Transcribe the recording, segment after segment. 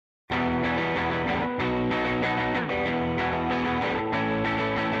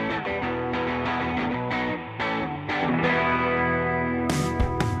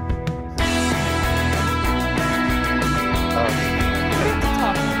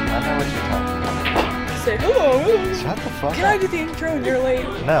say, hello. Shut the fuck Can up. I do the intro and you're late?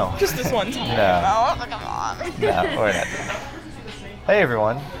 No. Just this one time. No. Oh, come on. No, we're not. Hey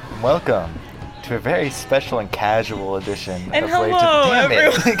everyone, welcome to a very special and casual edition And of hello, Damn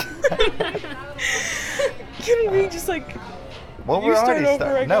everyone. it. Can we just like... Well, You we're start already over,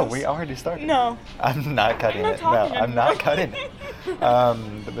 starting. I No, guess. we already started. No. I'm not cutting I'm not it. No, talking I'm not anymore. cutting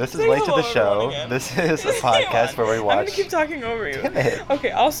it. This is Say Late to the hello, Show. everyone, again. This is a Say podcast what? where we I'm watch. gonna keep talking over you. Damn it. Okay,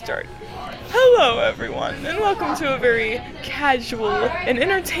 I'll start. Hello, everyone, and welcome to a very casual and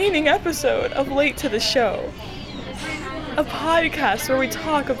entertaining episode of Late to the Show, a podcast where we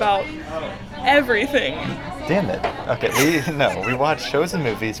talk about everything. Damn it. Okay, we watch shows and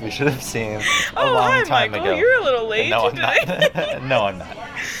movies we should have seen a Oh, long hi, time Michael. ago. You're a little late No, I'm today. not. No, I'm not.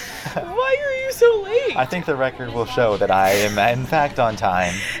 Why are you so late? I think the record will show that I am, in fact, on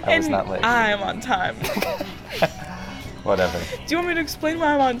time. I was And not late. I am on time. Whatever. Do you want me to explain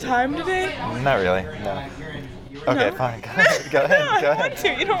why I'm on time today? Not really. No. Okay, No? fine. Go ahead. Go No, ahead. I Go want ahead.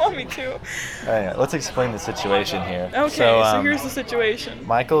 to. You don't want me to. Anyway, let's explain the situation here. Okay, so, here's the the situation.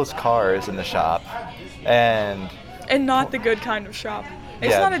 Michael's car is in the shop, and And not the good kind of shop.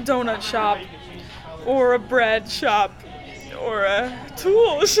 It's Yeah. not a donut shop, or a bread shop, or a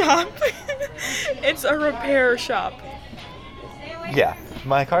tool shop. It's a repair shop. yeah,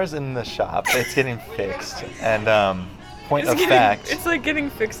 my car's in the shop. It's getting fixed, and point It's of getting, fact. it's like getting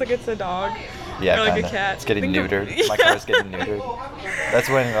fixed like it's a dog. Yeah, or like kinda. a cat. It's getting Think of- neutered. My car's getting neutered. That's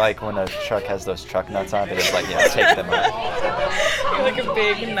when a truck has those truck nuts on, they just take them out. Like a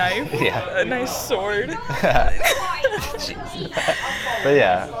big knife. Yeah. A nice sword. But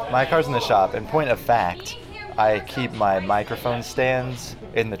yeah, my car's in the shop, and point of fact, I keep my microphone stands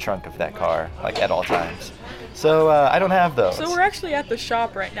in the trunk of that car, at all times. So I don't have those. So we're actually at the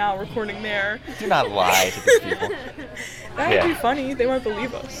shop right now recording there. Do not lie to these people. That would Yeah. be funny. They might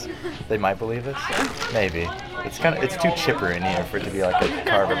believe us. They might believe us. Maybe. It's too chipper in here for it to be like a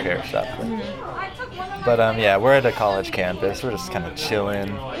car repair shop. But yeah, we're at a college campus. We're just kind of chilling.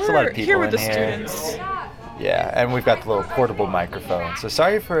 There's a lot We're of people here with in the here. students. Yeah, and we've got the little portable microphone. So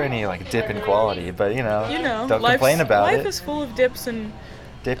sorry for any dip in quality, but You know, don't complain about life it. is full of dips and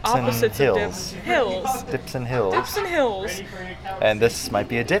Dips opposites and of hills. dips. Hills. Dips and hills. Dips and hills. And this might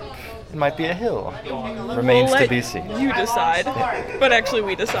be a dip. It might be a hill. Remains We'll to let be seen. You decide. But actually,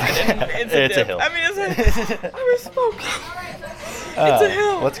 we decided. And it's a It's a dip. hill. I mean, I misspoke. It's a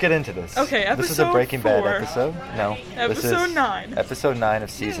hill. Let's get into this. Okay, This is a episode Breaking Bad 4. episode. No. This Episode is 9. Episode 9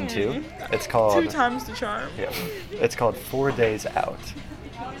 of season 2. It's called. 2 times the charm. Yeah. It's called 4 Days Out.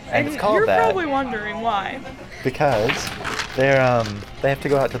 And it's called you're that probably wondering why. because they have to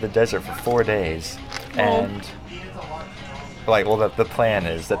go out to the desert for 4 days, Well- and the plan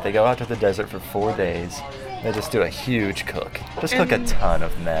is that they go out to the desert for 4 days. They just do a huge cook. Just cook a And- ton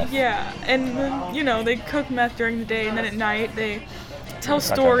of meth. Yeah, and then, they cook meth during the day, and then at night they tell Okay.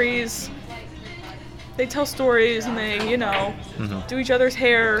 stories. They tell stories, and they, do each other's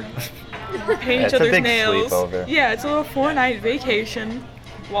hair, paint It's each a other's big nails. sleepover. Yeah, it's a little 4-night vacation,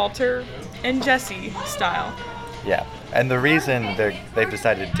 Walter and Jesse style. Yeah, and the reason they've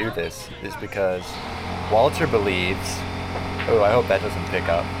decided to do this is because Walter believes. Oh, I hope that doesn't pick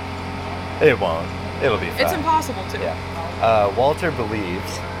up. It won't. It'll be fine. It's impossible to. Yeah. Walter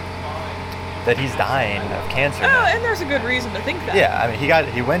believes that he's dying of cancer. Oh, now. and there's a good reason to think that. Yeah, I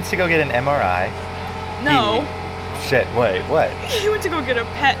mean, he went to go get an MRI. No. Shit, wait, what? He went to go get a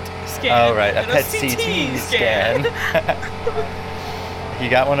PET scan. Oh, right, a and PET CT scan. He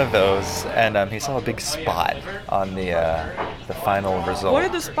got one of those, and he saw a big spot on the final result. What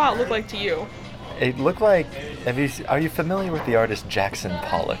did the spot look like to you? It looked like. Are you familiar with the artist Jackson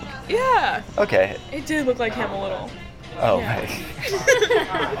Pollock? Yeah, Okay. it did look like him a little. Oh, Yeah.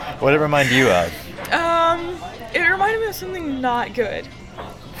 right. What did it remind you of? It reminded me of something not good.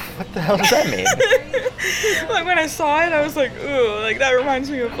 What the hell does that mean? Like when I saw it, I was like, ooh, like that reminds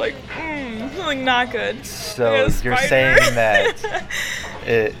me of something not good. So Like a you're spider. saying that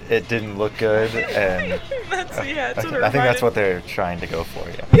it didn't look good, and That's what it I think reminded. that's what they're trying to go for.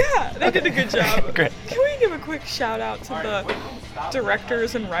 Yeah. Yeah, they did a good job. Great. Can we give a quick shout out to the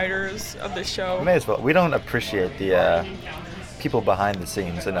directors and writers of the show? May as well. We don't appreciate the people behind the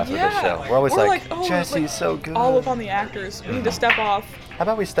scenes enough of Yeah. the show. We're always like, oh, Jesse's so good. All up on the actors. We need to step off. How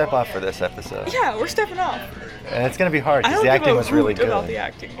about we step off for this episode? Yeah, we're stepping off. And it's gonna be hard I because don't the give acting a was really hoot good. about the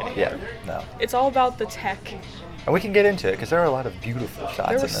acting anymore. Yeah, no. It's all about the tech. And we can get into it because there are a lot of beautiful shots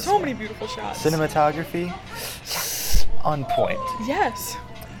There in were this so one. many beautiful shots. Cinematography, on point. Yes.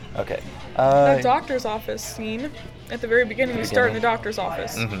 Okay. That doctor's office scene. At the very beginning, we start in the doctor's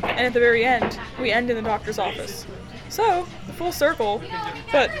office. Mhm. And at the very end, we end in the doctor's office. So, full circle,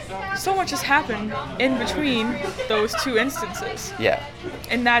 but so much has happened in between those two instances. Yeah.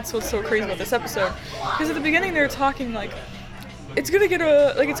 And that's what's so crazy about this episode. Because at the beginning they were talking like, it's gonna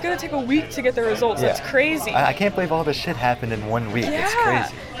take a week to get the results. Yeah. That's crazy. I can't believe all this shit happened in 1 week. It's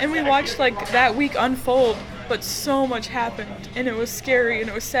crazy. And we watched like that week unfold, but so much happened, and it was scary and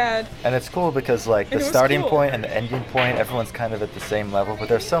it was sad. And it's cool because like the And it was starting cool. point and the ending point, everyone's kind of at the same level, but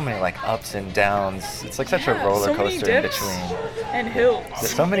there's so many like ups and downs. It's like such a roller so many coaster in dips between. and hills.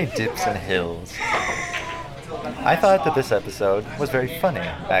 There's so many dips and hills. I thought that this episode was very funny,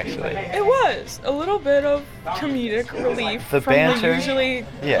 actually. It was a little bit of comedic relief The from banter, the usually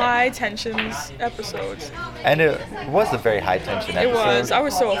yeah. high tensions episodes. And it was a very high tension It episode. was. I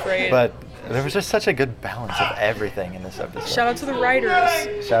was so afraid. But there was just such a good balance of everything in this episode. Shout out to the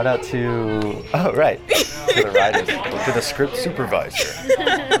writers. Shout out to, to the writers, to the script supervisor.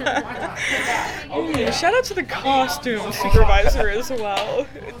 Shout out to the costume supervisor as well.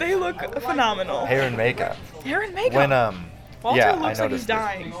 They look phenomenal. Hair and makeup. Hair and makeup. When Walter yeah, looks I like he's noticed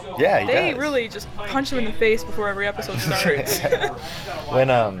dying. Yeah, he They does. really just punch him in the face before every episode starts. When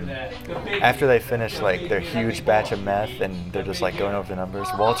after they finish like their huge batch of meth and they're just like going over the numbers,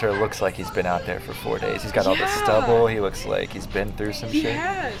 Walter looks like he's been out there for 4 days. He's got all the Yeah. stubble. He looks like he's been through some He shit.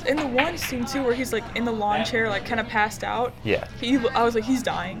 has. In the one scene too where he's like in the lawn chair, like kind of passed out. Yeah. I was like, he's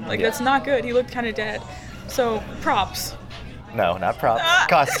dying. Like Yeah. that's not good. He looked kind of dead. So props. No, not props.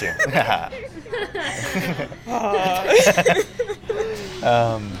 Costume.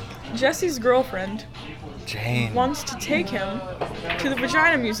 Jesse's girlfriend Jane. wants to take him to the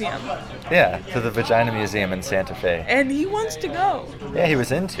Vagina Museum, Yeah, to the Vagina Museum in Santa Fe. and he wants to go. Yeah, he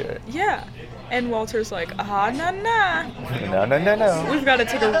was into it. Yeah. And Walter's like, nah. No. We've got to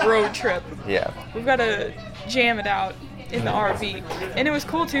take a road trip. Yeah. We've got to jam it out in the RV. And it was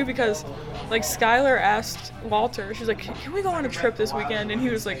cool too because like Skylar asked Walter, she's like, can we go on a trip this weekend? And he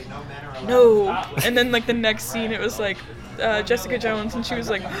was like, no. And then like the next scene it was like Jessica Jones and she was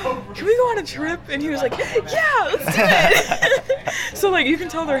like, can we go on a trip? And he was like, yeah, let's do it. So like you can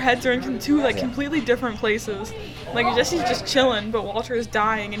tell their heads are in two like completely different places. Like Jesse's just chilling, but Walter is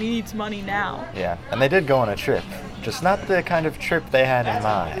dying and he needs money now. Yeah, and they did go on a trip. Just not the kind of trip they had in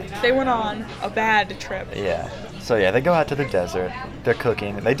mind. They went on a bad trip. Yeah. So yeah, they go out to the desert. They're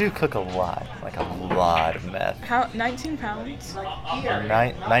cooking. They do cook a lot, like a lot of meth. How 19 pounds?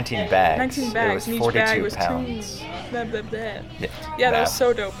 19 bags. 19 bags. It was and each 42 bag was pounds. 2. Blah, blah, blah. Yeah, That was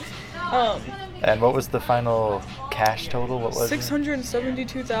so dope. And what was the final cash total? What was it?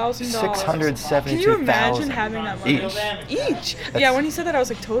 $672,000. $672,000 Can you imagine having that money? Each. Yeah, when he said that, I was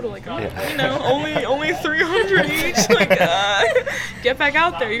like, total. Like, only 300 each. Like, get back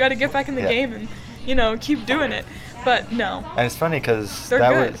out there. You got to get back in the game and, keep doing it. But no. And it's funny because They're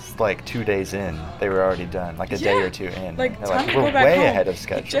that good. was like 2 days in. They were already done, like a day or two in. Like, They're time like, to we're go back way home. ahead of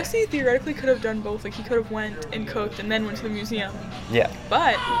schedule. Jesse theoretically could have done both. Like, he could have went and cooked and then went to the museum. Yeah.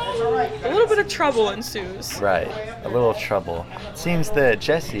 But a little bit of trouble ensues. Right. A little trouble. Seems that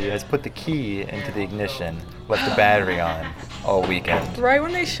Jesse has put the key into the ignition, left the battery on all weekend. Right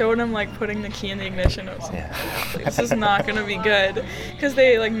when they showed him like putting the key in the ignition, I was like, Yeah. this is not gonna be good, because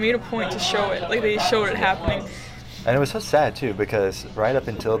they like made a point to show it, like they showed it happening. And it was so sad too because right up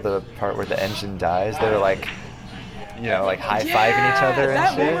until the part where the engine dies, they were like, like high-fiving each other and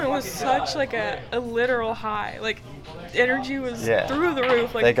that shit. moment was such like a literal high. Like energy was Yeah. through the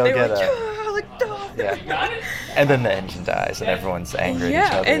roof. Like They go were get like, a- like duh. Yeah. And then the engine dies and everyone's angry at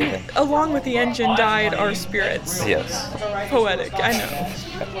each other. and along with the engine died our spirits. Yes. Poetic, I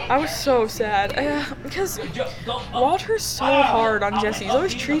know. I was so sad because Walter's so hard on Jesse. He's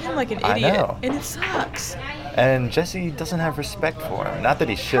always treating him like an I idiot, know. and it sucks. And Jesse doesn't have respect for him. Not that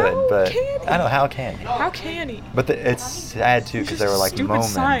he should, How but can he? I don't know, how can he? How can he? But it's sad too He's because just there were like stupid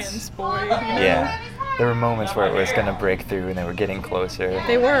moments. science boy. Yeah. There were moments where it was gonna break through and they were getting closer.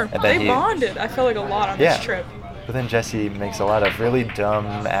 They were. And They then bonded. I felt like a lot on Yeah. this trip. But then Jesse makes a lot of really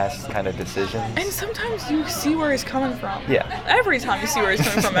dumb-ass kind of decisions. And sometimes you see where he's coming from. Yeah. Every time you see where he's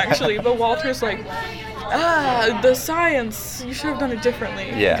coming from, actually. But Walter's like, the science, you should have done it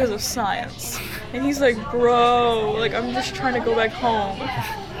differently Yeah. because of science. And he's like, bro, like, I'm just trying to go back home.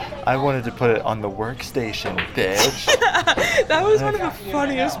 I wanted to put it on the workstation, bitch. That was one of the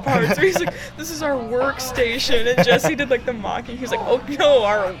funniest parts where he's like, this is our workstation. And Jesse did like the mocking. He was like, oh no,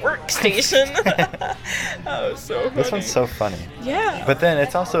 our workstation. That was so funny. This one's so funny. Yeah. But then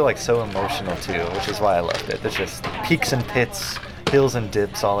it's also like so emotional too, which is why I loved it. There's just peaks and pits, hills and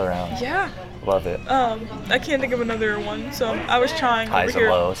dips all around. Yeah. Love it. I can't think of another one, so I was trying Highs over and here.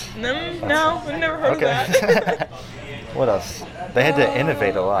 lows. No, I've never heard of that. What else? They had to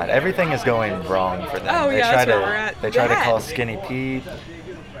innovate a lot. Everything is going wrong for them. Oh, they yeah, try that's to where we're at. they try to call Bad. Skinny Pete,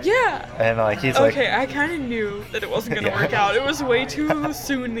 Yeah. and like he's like, Okay, I kind of knew that it wasn't gonna Yeah. work out. It was way too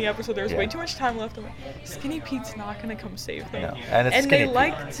soon in the episode. There was way Yeah. too much time left. I'm like, Skinny Pete's not gonna come save them. No, and it's they Skinny Pete.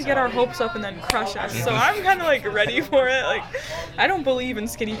 like to get our hopes up and then crush us. So I'm kind of like ready for it. Like, I don't believe in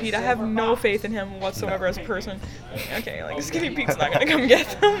Skinny Pete. I have no faith in him whatsoever as a person. Okay, like Skinny Pete's not gonna come get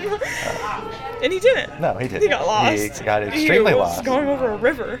them. And he didn't. No, he didn't. He got lost. He got extremely he was lost. going over a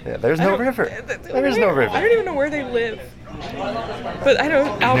river. Yeah, there's I no don't- river. There is no river. I don't even know where they live. But I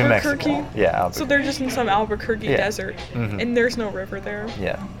don't. New Albuquerque. Mexico. Yeah, Albuquerque. So they're just in some Albuquerque Yeah. desert, Mhm. and there's no river there.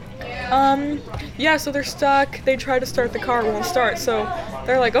 Yeah. Yeah, so they're stuck. They try to start the car, it won't start. So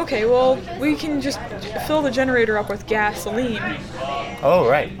they're like, okay, well, we can just fill the generator up with gasoline, Oh,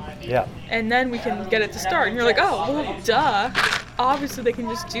 right. Yeah. and then we can get it to start. And you're like, oh, well, duh. Obviously, they can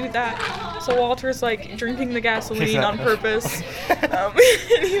just do that. So Walter's like drinking the gasoline on purpose,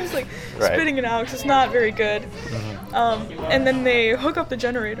 and he was like Right. spitting it out 'cause it's not very good. And then they hook up the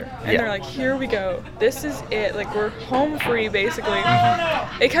generator, and Yeah. they're like, here we go. This is it. Like, we're home free, basically.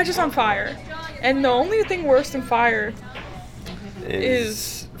 It catches on fire. And the only thing worse than fire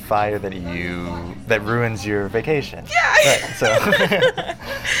Is fire that ruins your vacation. Yeah. Right. So.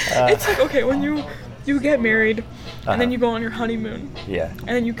 it's like, okay, when you get married, and then Uh-huh. you go on your honeymoon, Yeah. and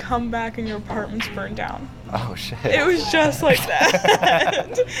then you come back and your apartment's burned down. Oh shit. It was just like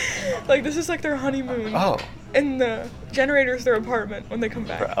that. Like, this is like their honeymoon. Oh. And the generator's their apartment when they come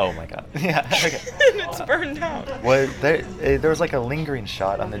back. Oh my god. Yeah. Okay. And it's burned down. Well, there was like a lingering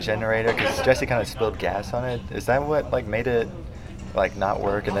shot on the generator because Jesse kind of spilled gas on it. Is that what like made it like not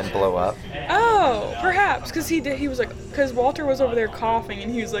work and then blow up? Oh, perhaps, because he was like, because Walter was over there coughing,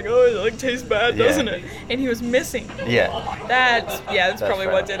 and he was like, oh, it like tastes bad, Yeah. doesn't it? And he was missing. Yeah. That's probably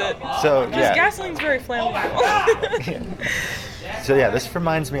right. what did it. So Because yeah. gasoline's very flammable. Yeah. So yeah, this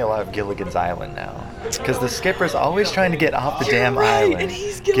reminds me a lot of Gilligan's Island now, because the skipper's always trying to get off the You're damn right, island. and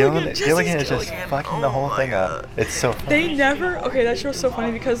he's Gilligan. Jesse's Gilligan is just Gilligan. fucking Oh the whole my thing God. up. It's so funny. They never. Okay, that show's so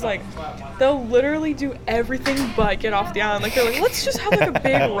funny because like they'll literally do everything but get off the island. Like they're like, let's just have like a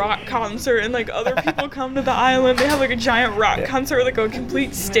big rock concert, and like other people come to the island. They have like a giant rock Yeah. concert, like a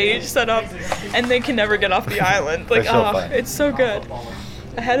complete stage set up, and they can never get off the island. Like, It's so oh, funny. it's so good.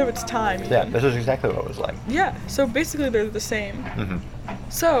 Ahead of its time. Yeah, even. this is exactly what it was like. Yeah. So basically, they're the same. Hmm.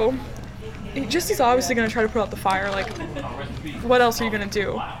 So, Jesse's obviously gonna try to put out the fire. Like, what else are you gonna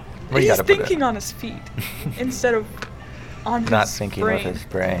do? Well, you He's gotta put it- thinking on his feet instead of on Not his thinking brain. with his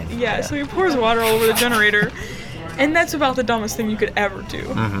brain. Yeah, so he pours water all over the generator, and that's about the dumbest thing you could ever do,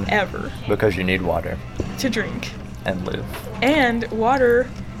 Mhm. ever, Because you need water to drink. and live. And water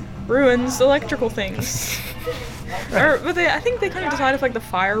ruins electrical things. But I think they kind of decided if like the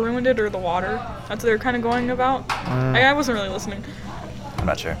fire ruined it or the water. That's what they're kind of going about. I wasn't really listening, I'm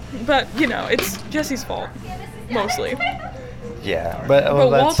not sure. but you know, it's Jesse's fault, mostly. Yeah, but But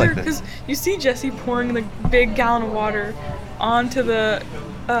that's Walter, like because you see Jesse pouring the big gallon of water onto the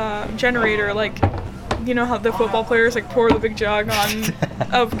generator, like, you know how the football players like pour the big jug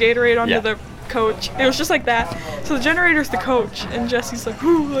of Gatorade onto Yeah. the coach. It was just like that. So the generator's the coach, and Jesse's like,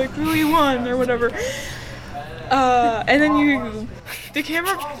 "Ooh, like who you won or whatever." And then the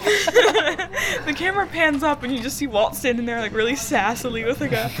camera pans up, and you just see Walt standing there like really sassily with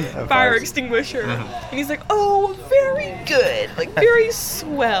like a fire fire- extinguisher, and he's like, "Oh, very good, like very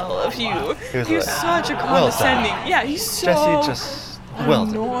swell of you." He was He's like, such a "Well done." condescending. Yeah, he's so Jesse just well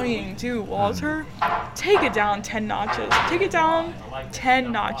done. annoying, dude. Walter, take it down 10 notches. Take it down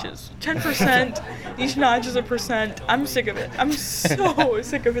 10 notches. 10%. Each notch is a percent. I'm sick of it. I'm so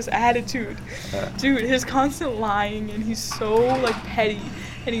sick of his attitude. Dude, his constant lying, and he's so like petty,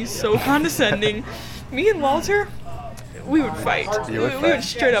 and he's so condescending. Me and Walter, we would fight. You would We fight. would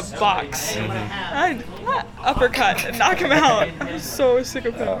straight up box. I'd uppercut and knock him out. I'm so sick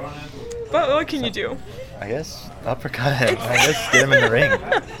of him. But what can you do? I guess uppercut him. I guess get him in the ring.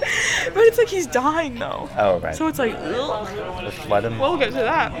 But it's like he's dying though. Oh, right. So it's like, ugh. Just let him. We'll get to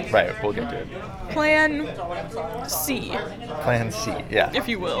that. Right, we'll get to it. Plan C, Plan C, yeah. if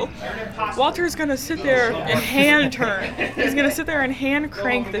you will. Walter's gonna sit there and hand turn. He's gonna sit there and hand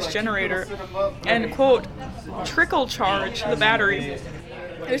crank this generator and quote, trickle charge the battery.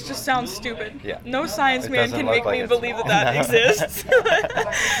 This just sounds stupid. Yeah. No science It man doesn't can look make like me it's- believe that No. exists.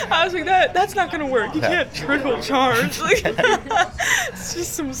 I was like, that's not gonna work. You No. can't trickle charge. Like, it's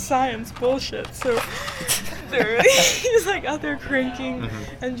just some science bullshit. So he's like out there cranking,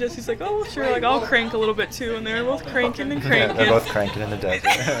 Mm-hmm. and Jesse's like, oh sure, like I'll crank a little bit too, and they're both cranking and Yeah, cranking. they're both cranking in the desert.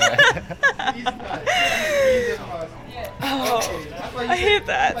 Oh, I hate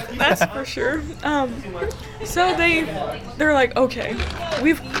that. That's for sure. So they're like, okay,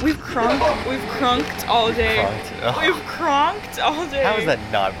 we've crunked all day. Crunked? Oh. We've cronked all day. How is that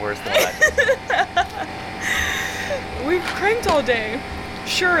not worse than that? We've cranked all day.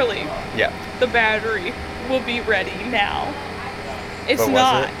 Surely Yeah. the battery will be ready now. It's But was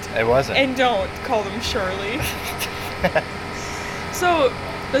not. It wasn't. And don't call them Shirley. So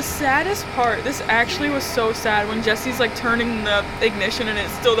the saddest part, this actually was so sad when Jesse's like turning the ignition and it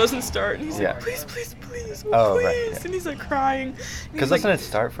still doesn't start. And he's Yeah. like, please, please, please, Oh, please. right, yeah. And he's like crying. Because doesn't it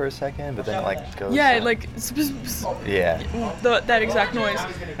start for a second, but then it like goes. Yeah, like, Yeah. that exact noise.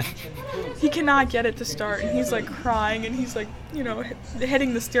 He cannot get it to start, and he's like crying, and he's like, you know,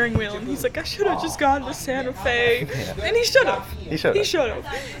 hitting the steering wheel, and he's like, I should have just gone to Santa Fe. Yeah. And he should have. He should have.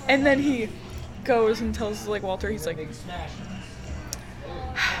 And then he goes and tells like Walter, he's like,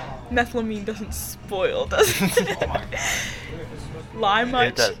 methylamine doesn't spoil, does it? Lie much?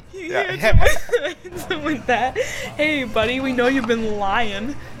 It does. He Yeah. hits him with that. Hey, buddy, we know you've been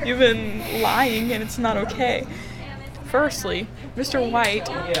lying. You've been lying, and it's not okay. Firstly, Mr. White,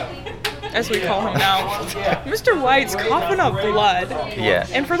 as we call him now, Mr. White's coughing up blood. Yeah.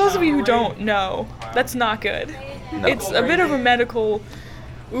 And for those of you who don't know, that's not good. No. It's a bit of a medical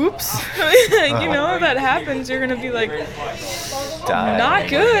oops. You know, if that happens, you're going to be like, Die. not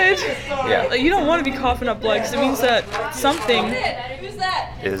good. Yeah. Like, you don't want to be coughing up blood because it means that something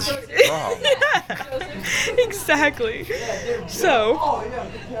Is wrong. Exactly. So,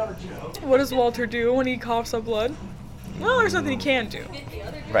 what does Walter do when he coughs up blood? Well, there's nothing he can do.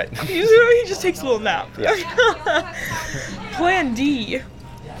 Right. He just takes a little nap. Yeah. Plan D.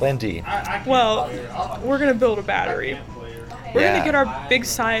 Plan D. Well, we're gonna build a battery. We're Yeah. gonna get our big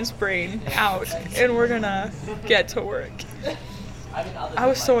science brain out, and we're gonna get to work. I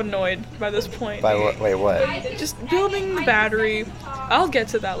was so annoyed by this point. By what? Wait, what? Just building the battery. I'll get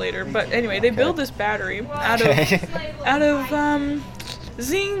to that later. But anyway, they build this battery out of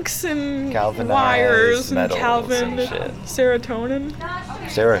zincs and Galvanized wires and metals Calvin and shit. serotonin.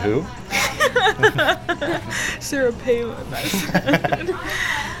 Sarah who? Sarah Palin. I said.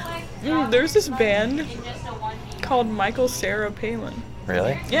 There's this band called Michael Sarah Palin.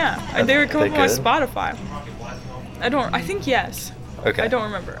 Really? Yeah, and they were coming on good? Spotify. I think yes. Okay. I don't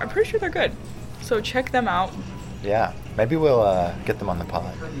remember. I'm pretty sure they're good. So check them out. Yeah. Maybe we'll get them on the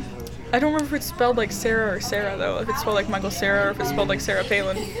pod. I don't remember if it's spelled like Sarah or Sarah though. If it's spelled like Michael Sarah or if it's spelled like Sarah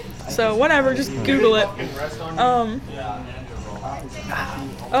Palin. So whatever, just Google it.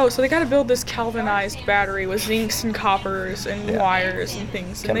 Oh, so they gotta build this galvanized battery with zincs and coppers and Yeah. wires and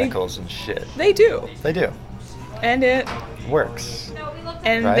things. And Chemicals and shit. They do. They do. And it. Works.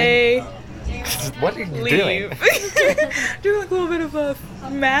 And Right? they What are you leave. doing? Doing like a little bit of a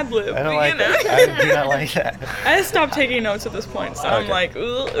Mad Lib. I don't you like know? that. I do not like that. I just stopped taking notes at this point, so I'm Okay. like,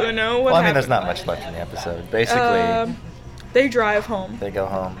 you know what Well, I mean, there's happened? not much left in the episode. Basically, They drive home. they go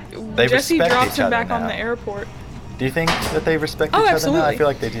home. They Jesse respect drops each him other back on now. the airport. Do you think that they respect Oh, each other now? absolutely. I feel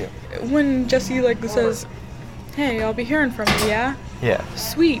like they do. When Jesse like says, "Hey, I'll be hearing from you, yeah? Yeah.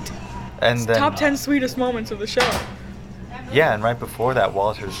 Sweet. And then Top 10 sweetest moments of the show." Yeah, and right before that,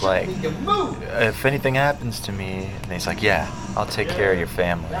 Walter's like, if anything happens to me, and he's like, yeah, I'll take care of your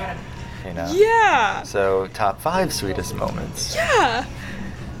family. You know? Yeah. So, top 5 sweetest moments. Yeah.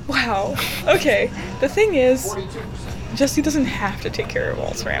 Wow. Okay. The thing is, Jesse doesn't have to take care of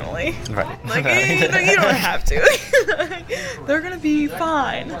Walt's family. Right. Like, you don't have to. They're gonna be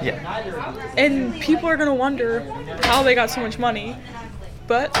fine. Yeah. And people are gonna wonder how they got so much money,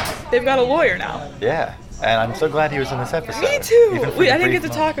 but they've got a lawyer now. Yeah. And I'm so glad he was in this episode. Me too. even for Wait, the I didn't brief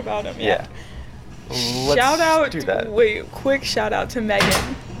get to moment. talk about him Yeah. yet. Let's Shout out. do that. Wait, quick shout out to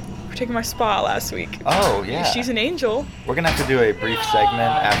Megan for taking my spot last week. Oh, yeah. She's an angel. We're going to have to do a brief segment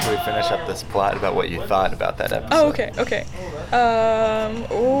after we finish up this plot about what you thought about that episode. Oh, okay.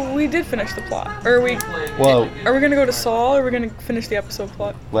 We did finish the plot. Or Well, are we gonna go to Saul or are we gonna finish the episode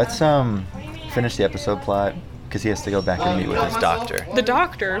plot? let's finish the episode plot because he has to go back and meet with his doctor. The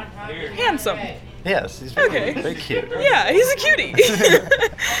doctor, handsome. Yes, he's very, Okay. very cute. Yeah, he's a cutie.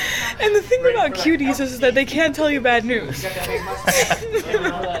 And the thing about cuties is that they can't tell you bad news.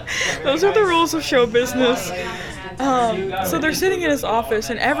 Those are the rules of show business. So they're sitting in his office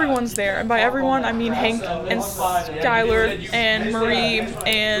and everyone's there. And by everyone, I mean Hank and Skylar and Marie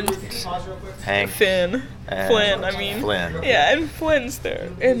and Hank. Finn. And Flynn, I mean. Flynn. Yeah, and Flynn's there.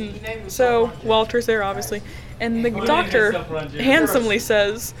 And so Walter's there, obviously. And the doctor handsomely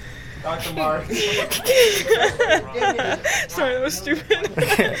says, Sorry, that was stupid.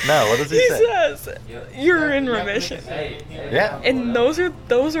 No, what does he say? He says, "You're in remission," Yeah. and those are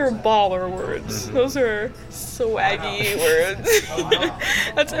baller words. Mhm. Those are swaggy words.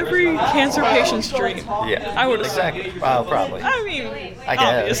 That's every cancer patient's dream. Yeah. I would assume. Exactly. Well, probably. I mean, I guess.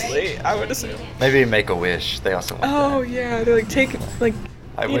 obviously, I would assume. Maybe make a wish. They also want Oh that. yeah, they're like take like.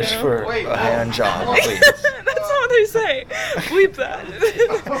 I you wish know. for a hand job, please. That's not what they say. Bleep that.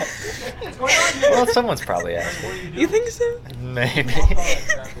 Well, someone's probably asking. You think so? Maybe.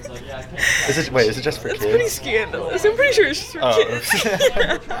 Is it just for It's kids? pretty scandalous. I'm pretty sure it's just for Oh.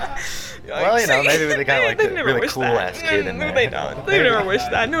 kids. Well, you know, maybe they got like They've a never really wished cool that. ass kid in No, there. they don't. They've never wished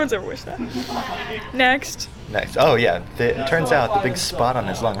that. No one's ever wished that. Next. Next. Oh yeah, it turns out the big spot on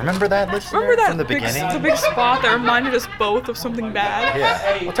his lung. Remember that, listener? Remember that from the big, beginning? the big spot that reminded us both of something bad?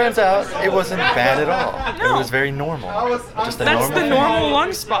 Yeah. Well, turns out it wasn't bad at all. No. It was very normal. Just a That's normal the thing. normal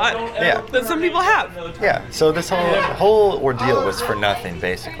lung spot Yeah. that some people have. Yeah. So this whole ordeal was for nothing,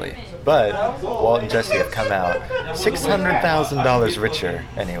 basically. But Walt and Jesse have come out $600,000 richer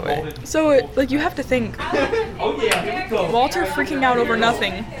anyway. So, you have to think, Walter freaking out over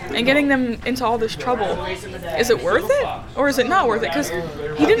nothing and getting them into all this trouble, is it worth it? Or is it not worth it? Because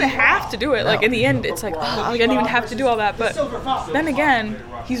he didn't have to do it. Like, in the end, it's like, oh, I didn't even have to do all that. But then again,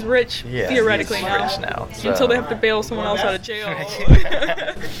 he's rich, Yeah, theoretically he's now. rich now, so- Until they have to bail someone else out of jail.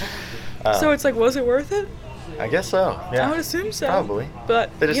 So it's like, was it worth it? I guess so. Yeah. I would assume so. Probably.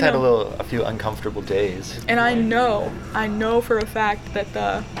 But, They just you had know, a few uncomfortable days. And I know for a fact that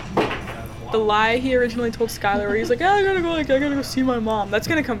the lie he originally told Skylar, where he's like, I gotta go see my mom, that's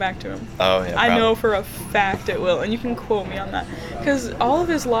gonna come back to him. Oh yeah. I know probably. for a fact it will, and you can quote me on that. Because all of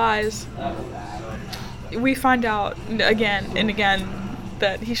his lies, we find out again and again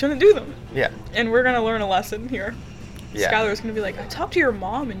that he shouldn't do them. Yeah. And we're gonna learn a lesson here. Yeah. Skylar's gonna be like, I talked to your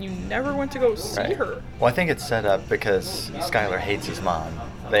mom and you never went to go see Right. her. Well, I think it's set up because Skylar hates his mom.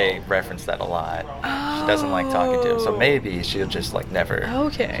 They reference that a lot. She doesn't like talking to him, so Oh. maybe she'll just like never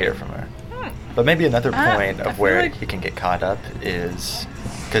Okay. hear from her. Hmm. But maybe another I point feel of where like- he can get caught up is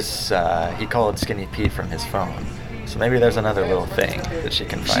because he called Skinny Pete from his phone. So maybe there's another little thing that she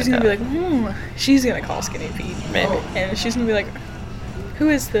can find She's gonna out. be like, she's gonna call Skinny Pete. Maybe. And she's gonna be like, who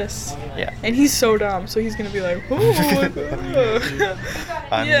is this? Yeah. And he's so dumb, so he's gonna be like,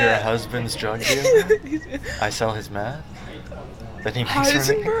 I'm Yeah. your husband's drug dealer. He's- I sell his meth. Then he makes her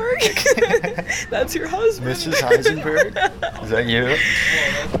Heisenberg? That's your husband. Mrs. Heisenberg? Is that you?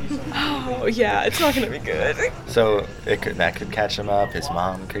 Oh, yeah, it's not gonna be good. So that could catch him up. His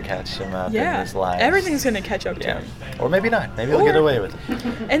mom could catch him up in Yeah, his life. everything's gonna catch up to Yeah. him. Or maybe not. Maybe he'll get Or- away with it.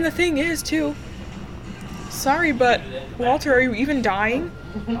 And the thing is, too, sorry, but Walter, are you even dying?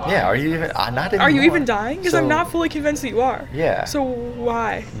 Yeah. Are you even? Not anymore. Are you even dying? Because I'm So, not fully convinced that you are. Yeah. So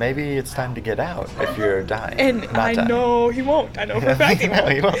why? Maybe it's time to get out if you're dying. And not I dying. know he won't. I know for a fact he No,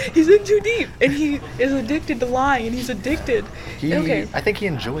 won't. he won't. He's in too deep, and he is addicted to lying, and he's addicted. Okay, I think he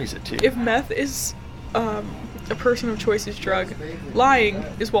enjoys it too. if meth is a person of choice's drug, lying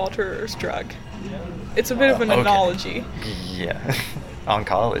is Walter's drug. It's a bit of an Okay. analogy. Yeah.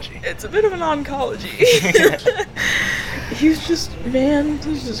 Oncology. It's a bit of an oncology. He's just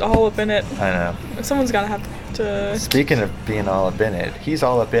all up in it. I know. And someone's gotta have to. Speaking of being all up in it, he's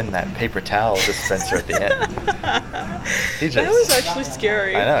all up in that paper towel dispenser at the end. He That just- was actually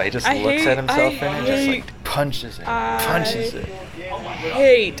scary. I know. He just looks at himself in it and just like punches it. Punches it.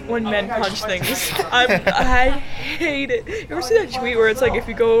 Hate when men punch things. I hate it. You ever see that tweet where it's like if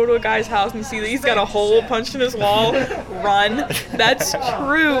you go to a guy's house and you see that he's got a hole punched in his wall, run? That's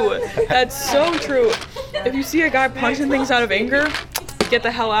true. That's so true. If you see a guy punching things out of anger, get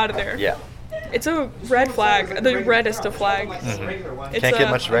the hell out of there. Yeah. It's a red flag, the reddest of flags. It's Mm-hmm. Can't get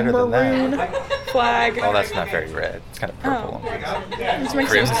a much redder than that. maroon flag. Oh, that's not very red. It's kind of purple. Which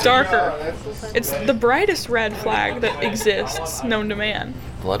makes Crimson. it darker. It's the brightest red flag that exists known to man.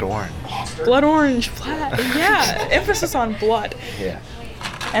 Blood orange. Blood orange flag. Yeah, emphasis on blood. Yeah.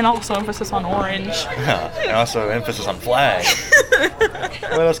 And also emphasis on orange. And also emphasis on flag.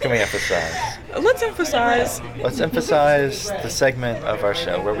 What else can we emphasize? Let's emphasize. Let's emphasize the segment of our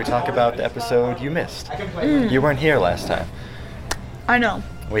show where we talk about the episode you missed. You weren't here last time. I know.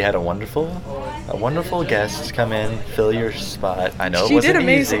 We had a wonderful guest come in, fill your spot. I know She it wasn't did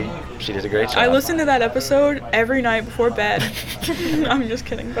amazing. easy. She did a great job. I listen to that episode every night before bed. I'm just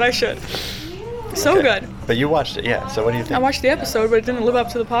kidding, but I should. So Okay. good. But you watched it, yeah. So what do you think? I watched the episode, but it didn't live up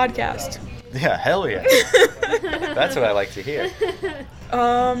to the podcast. Yeah, hell yeah. That's what I like to hear.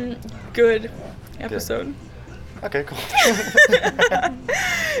 Good episode. Okay, cool.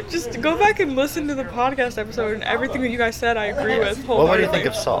 Just just go back and listen to the podcast episode, and everything that you guys said, I agree with wholeheartedly. Well, what do you think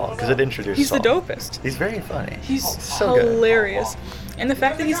of Saul? Because it introduced He's Saul. the dopest. He's very funny. He's so good. hilarious. And the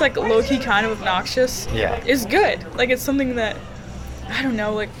fact that he's like low-key kind of obnoxious is good. Like, it's something that, I don't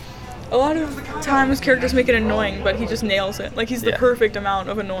know, like, a lot of times characters make it annoying, but he just nails it. Like, he's the perfect amount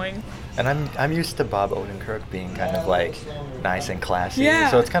of annoying. And I'm used to Bob Odenkirk being kind of like nice and classy. Yeah.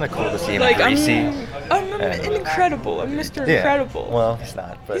 So it's kind of cool to see him Like, greasy. I'm incredible. I'm Mr. Incredible. Well, he's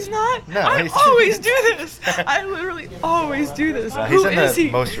not. But He's not? No, I he's always do this. I literally always do this. He's Who in is the he?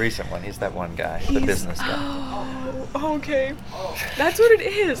 most recent one. He's that one guy, the business guy. Oh, okay. That's what it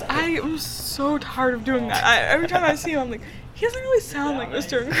is. I am so tired of doing that. Every time I see him, I'm like, he doesn't really sound like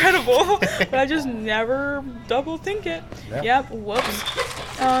Mr. Incredible, but I just never double think it. Yeah. Yep, whoops.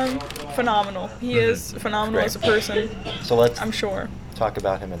 Phenomenal. He is phenomenal as a person, So let's I'm sure. talk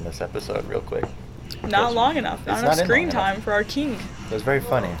about him in this episode real quick. Not long enough. Not It's enough not in screen long enough. time for our king. It was very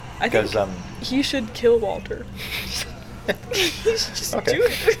funny. I think Because, he should kill Walter. He should just Okay. do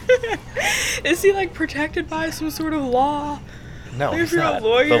it. Is he like protected by some sort of law? no, Like, he's if you're not. a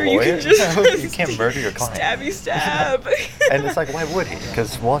lawyer, The you lawyer? can just No, you can't murder your client. Stabby stab. And it's like, why would he?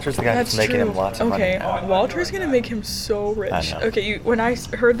 Because Walter's the guy that's making true. him lots of okay, money. Walter's gonna make him so rich. I know. Okay, when I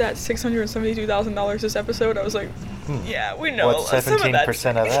heard that $672,000 this episode, I was like, yeah, we know. What's some of that.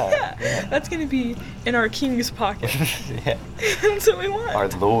 17% of that? Yeah, that's gonna be in our king's pocket. Yeah. That's what we want. Our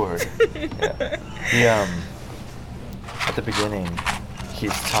Lord. Yeah. He, at the beginning,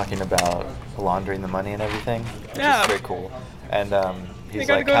 he's talking about laundering the money and everything, which Yeah. is very cool. And he's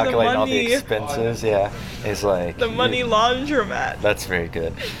gotta like go to the calculating all the money- expenses. Yeah. He's like The money laundromat. That's very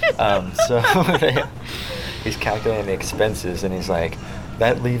good. So he's calculating the expenses, and he's like,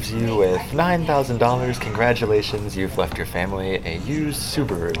 that leaves you with $9,000. Congratulations, you've left your family a used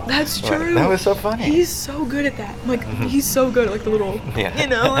Subaru. That's Like, true. that was so funny. He's so good at that. Like, he's so good at like the little, Yeah.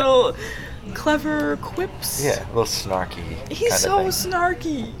 little clever quips. Yeah, a little snarky. He's kinda so thing.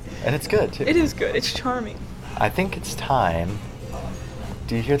 snarky. And it's good too. It is good. It's charming. I think it's time.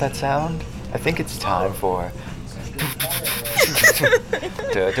 Do you hear that sound? I think it's time for.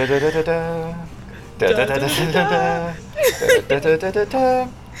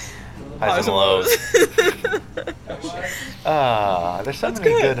 Highs and lows. There's so That's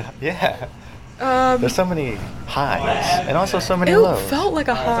many good. good. Yeah. There's so many highs and also so many It lows. felt like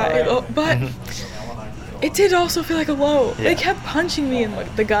a high, but it did also feel like a low. Yeah. It kept punching me in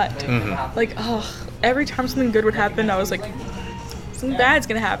like the gut. Like, every time something good would happen, I was like, something bad's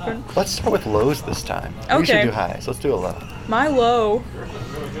gonna happen. Let's start with lows this time. We should Okay. do highs. Let's do a low. My low,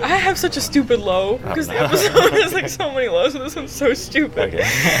 I have such a stupid low because the no. episode has like so many lows, and this one's so stupid.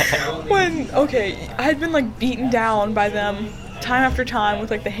 Okay. I had been like beaten down by them time after time with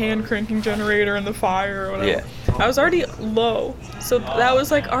like the hand cranking generator and the fire or whatever. Yeah. I was already low, so that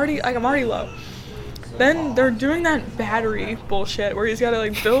was like I'm already low. Then they're doing that battery bullshit where he's gotta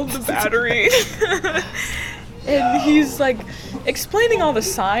like build the battery. And he's like explaining all the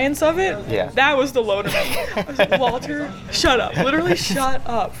science of it. Yeah. That was the low to me. I was like, Walter, shut up. Literally shut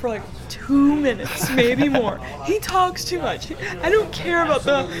up for like 2 minutes, maybe more. He talks too much. I don't care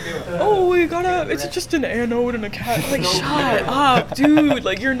about it's just an anode and a cat. Like, shut up, dude.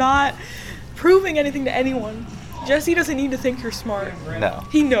 Like, you're not proving anything to anyone. Jesse doesn't need to think you're smart. No.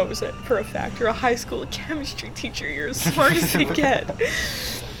 He knows it for a fact. You're a high school chemistry teacher. You're as smart as they get.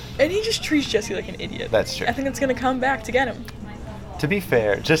 And he just treats Jesse like an idiot. That's true. I think it's gonna come back to get him. To be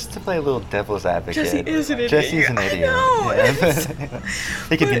fair, just to play a little devil's advocate. Jesse is an idiot. Jesse's an I idiot. know. Yeah.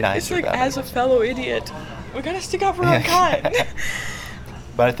 He can be But nice it's like, about as it. a fellow idiot, we gotta stick up for our Yeah. kind.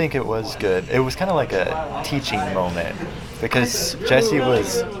 But I think it was good. It was kind of like a teaching moment because Jesse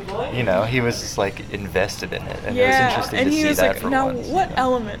was, he was like invested in it, and it was Yeah, interesting and to he see was that like, for now once. what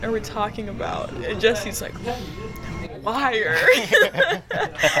element are we talking about? And Jesse's like, wire.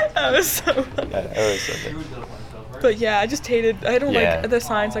 That was so funny. Yeah, it was so good. But yeah, I don't Yeah. like the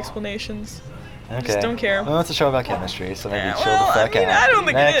science explanations. Okay. Just don't care. Well, it's a show about chemistry, so maybe Yeah, chill well, the fuck out. I don't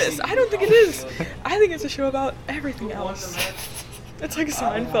think Next. it is. I don't think it is. I think it's a show about everything else. It's like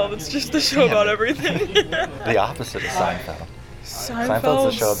Seinfeld. It's just a show Damn about it. everything. The opposite of Seinfeld. Seinfeld's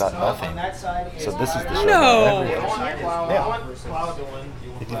Seinfeld's a show about nothing. So this is the show No. about everything.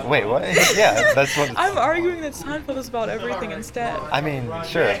 Yeah. Wait, what? Yeah, that's what. I'm arguing that Seinfeld is about everything instead. I mean,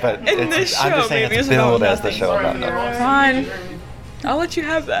 sure, but In this I'm show, just saying maybe it's it's about billed as the nothing. show about nothing. Fine. I'll let you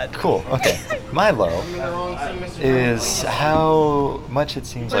have that. Cool. Okay. My low is how much it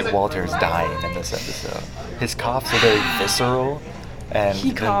seems like Walter's dying in this episode. His coughs are very visceral, And He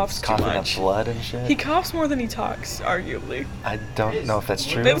then coughs too coughing much. up blood and shit. He coughs more than he talks, arguably. I don't know if that's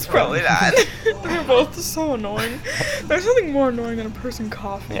true. That's probably not. They're both so annoying. There's nothing more annoying than a person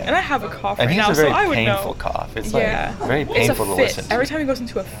coughing. Yeah. And I have a cough And right he now, has a very so I would painful know. cough. It's Yeah. like very It's painful a to fit. listen to. Every time he goes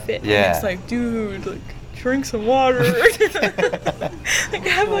into a fit, Yeah. and it's like, dude, like, drink some water. Like,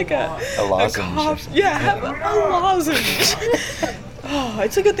 have like a lozenge or cough. something. Yeah, have a lozenge. Oh,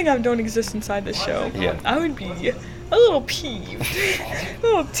 it's a good thing I don't exist inside this show. Yeah. I would be a little peeved, a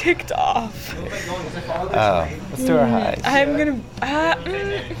little ticked off. Oh, let's do our highs. I'm gonna.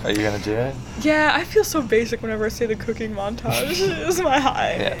 Are you gonna do it? Yeah, I feel so basic whenever I say the cooking montage is my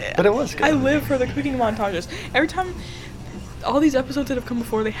high. Yeah, but it was good. I live for the cooking montages. Every time, all these episodes that have come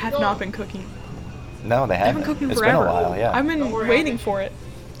before, they have not been cooking. No, they They haven't haven't. cooked in It's forever. been a while, yeah. I've been waiting for it,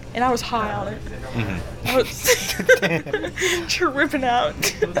 and I was high on it. Mhm. I was tripping out.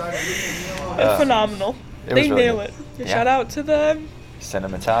 Phenomenal. it They was really nail good. it. Yeah. Shout out to them.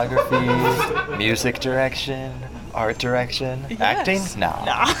 Cinematography, music direction, art direction, acting? Yes. No.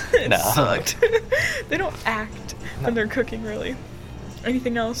 Nah, it No. sucked. They don't act when they're cooking, really.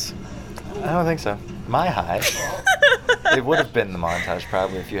 Anything else? I don't think so. My high. It would have been the montage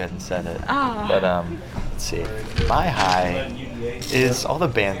probably if you hadn't said it. Ah. But let's see. My high is all the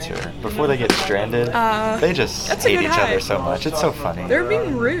banter before they get stranded. They just that's a hate good each high. other so much. It's so funny. They're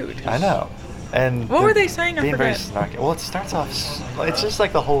being rude. I know. And What they're were they saying? I being very forget. snarky. Well, it starts off. It's just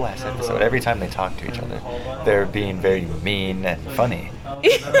like the whole last episode. Every time they talk to each other, they're being very mean and funny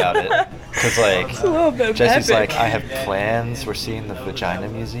about it. Because like It's a little bit Jesse's epic. like, I have plans. We're seeing the vagina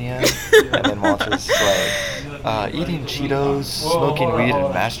museum, and then Walter's like, eating Cheetos, smoking weed,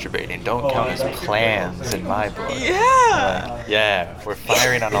 and masturbating don't count as plans in my book. Yeah. Like, yeah, we're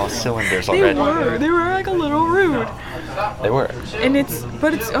firing on all cylinders They already. were like a little rude. They were. And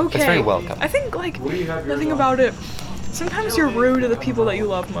but it's okay. It's very welcome. I think like the thing about it, sometimes you're rude to the people that you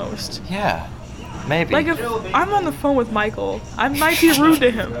love most. Yeah. Maybe. Like if I'm on the phone with Michael, I might be rude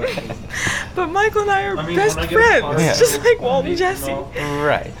to him. But Michael and I are best friends, Yeah. just like Walt and Jesse.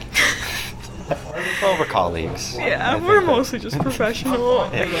 Right. Well, we're colleagues. I Yeah, think we're that- mostly just professional.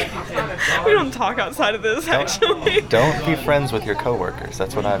 Yeah. We don't talk outside of this, actually. Don't be friends with your coworkers.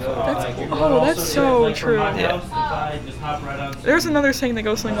 That's what I've heard. That's so true. Yeah. There's another saying that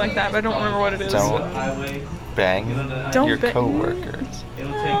goes something like that, but I don't remember what it is. Don't bang Don't your ba- coworkers.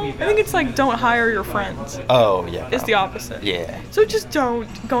 I think it's like don't hire your friends. Oh yeah. It's the opposite. Yeah. So just don't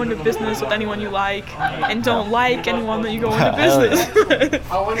go into business with anyone you like, and don't like anyone that you go into Hell business with.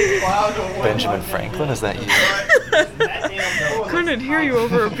 Benjamin Franklin, is that you? Couldn't hear you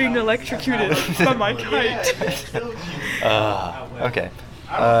over being electrocuted by my kite. Okay.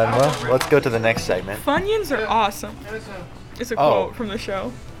 Well, let's go to the next segment. Funyuns are awesome. It's a Oh. quote from the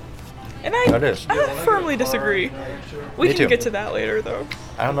show. And It is. I firmly disagree. We Me can too. get to that later, though.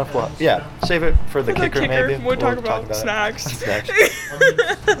 I don't know if we'll. Yeah, save it for the For the kicker, kicker, maybe. we'll talk about it. snacks. Snacks.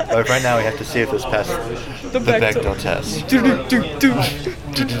 But right now we have to see if this passes the Bechdel test. Do-do-do-do.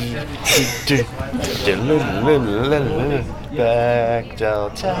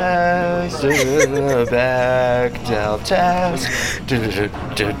 Bechdel test. Bechdel test.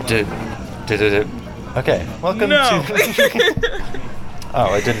 Okay, welcome No. to.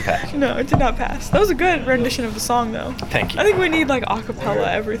 Oh, it didn't pass. No, it did not pass. That was a good rendition of the song, though. Thank you. I think we need like acapella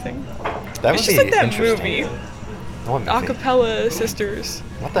everything. That It's would just be like that interesting. movie, What movie? Acapella Sisters.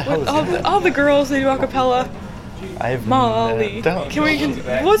 What the hell With is all that? the, all the girls they do acapella. I've Molly. don't. What's the movie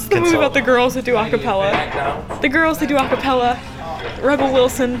Consult. about the girls that do acapella? The girls that do acapella. Rebel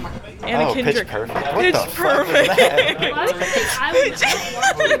Wilson, Anna Oh, Kendrick. Pitch Perfect. What Pitch the fuck is Perfect. that? Why would you think I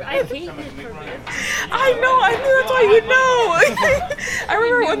would know? I hate Pitch Perfect. I know. I knew that's why you would know. I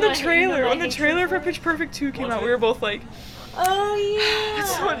remember when the I hate trailer for Pitch Perfect 2 came out, we were both like, Oh yeah.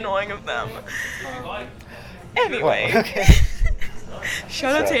 it's so annoying of them. Anyway. Well, okay.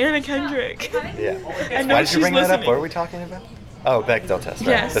 Shout out to So- Anna Kendrick. Yeah. I know Why did she's you bring that up? listening. What were we talking about? Oh, Bechdel test. Right?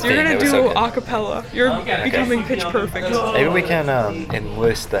 Yes, The you're theme. gonna It was do so good. acapella. You're becoming Pitch Perfect. Maybe we can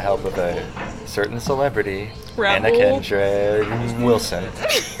enlist the help of a certain celebrity, Anna Rebel. Kendrick Wilson.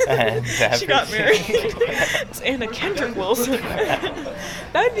 And have She her got sing. married. It's Anna Kendrick Wilson.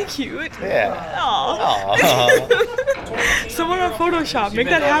 That'd be cute. Yeah. Aw. Aw. Someone on Photoshop, make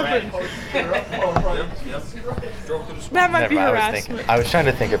that happen. That might be Never, harassment. I was trying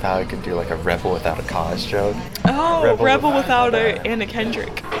to think of how I could do like a Rebel Without a Cause joke. Oh, Rebel Rebel without a Anna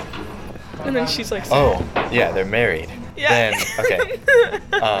Kendrick. And then she's like, Oh, yeah, they're married. Yeah. Then, okay.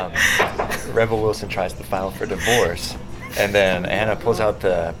 Rebel Wilson tries to file for divorce, and then Anna pulls out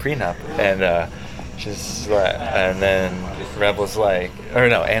the prenup, and She's like, and then Rebel's like, or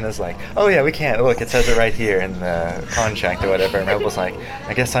no, Anna's like, oh yeah, we can't. Look, it says it right here in the contract or whatever. And Rebel's like,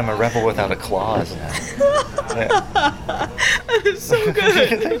 I guess I'm a rebel without a clause now. Yeah. That is so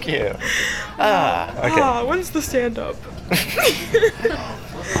good. Thank you. Okay. When's the stand-up?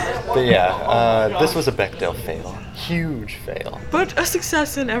 But yeah, this was a Bechdel fail. Huge fail. But a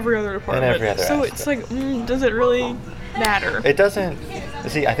success in every other department. In every other so aspect. it's like, does it really matter? It doesn't.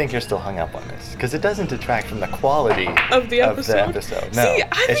 See, I think you're still hung up on this because it doesn't detract from the quality Of the episode? No, See,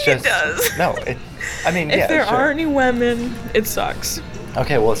 I it's think it just, does. No, I mean, If yeah, there sure. aren't any women, it sucks.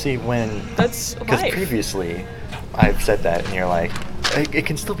 Okay, well, see, when That's because life. previously I've said that, and you're like, it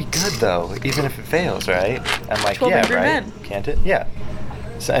can still be good though, even if it fails, right? I'm like, 12 yeah, Angry right? Men. Can't it? Yeah.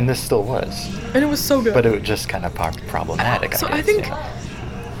 So, and this still was, And it was so good. but it was just kind of problematic. So I I guess, think you know?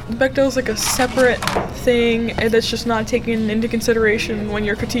 Bechdel is like a separate thing and that's just not taken into consideration when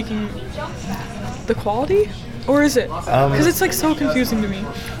you're critiquing the quality? Or is it? Because it's like so confusing to me.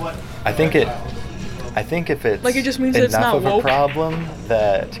 I think if it's Like, it just means enough it's not of a woke. problem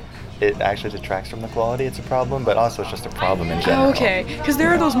that it actually detracts from the quality, it's a problem, but also it's just a problem in general. Okay, because there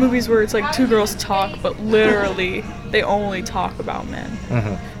are those movies where it's like two girls talk, but literally they only talk about men.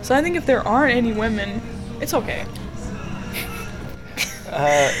 Mm-hmm. So I think if there aren't any women, it's okay.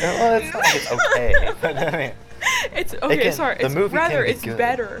 Well, it's not like it's okay, but I mean, It's okay. can- Sorry. the It's movie rather can be it's good.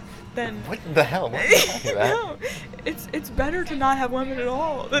 better than. what the hell? What are you talking about? No, it's better to not have women at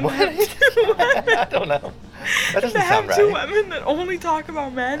all than What? to have two women. I don't know. That doesn't to have sound two right. women that only talk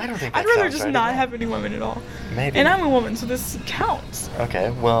about men. I don't think I'd that rather sounds just right at not all. have any women at all. Maybe. And I'm a woman, so this counts.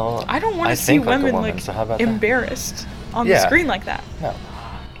 Okay, well. I don't want I to see think like a women woman, like so how about that? embarrassed on Yeah. the screen like that. No.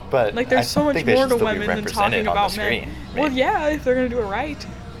 But Like there's I so much think they more should to still be women than represented talking on the about men. screen, Well, maybe. yeah, if they're gonna do it right.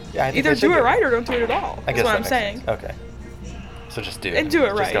 Yeah, I think Either they should do it right or don't do it at all. I That's guess what that I'm makes saying. sense. Okay. So just do it. And do it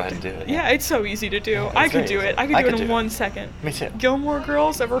Just right. go ahead and do it. Yeah, it's so easy to do. Yeah, I it's could very do it. easy. I could I do could it in do it. 1 second. Me too. Gilmore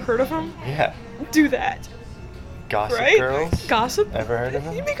Girls, ever heard of them? Yeah. Do that. Gossip Right? Girls. Gossip? Ever heard of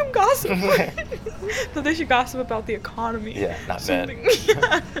them? You make them gossip. So they should gossip about the economy. Yeah, not Something.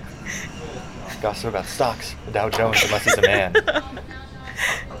 men. Gossip about stocks. Dow Jones, unless he's a man.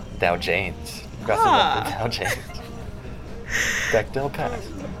 Dow Janes. Gossip about the Ah. Dow Janes. Bechdel pass.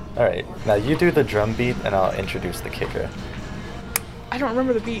 All right, now you do the drum beat, and I'll introduce the kicker. I don't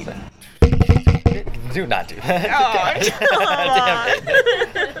remember the beat. Do not do that. Oh, come on. Damn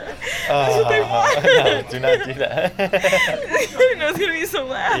it. That's what they want. No, do not do that. I know it's gonna be so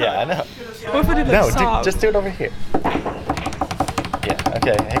loud. Yeah, I know. What if I did like No, sob? just do it over here. Yeah,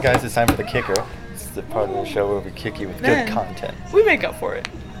 okay. Hey guys, it's time for the kicker. This is the part of the show where we kick you with Man. good content. We make up for it.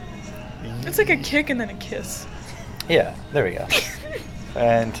 It's like a kick and then a kiss. Yeah, there we go.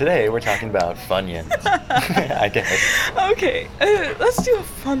 And today we're talking about Funyuns. I guess. Okay, let's do a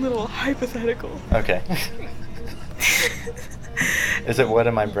fun little hypothetical. Okay. Is it what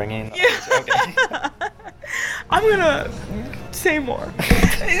am I bringing? Yeah. Okay. I'm gonna say more.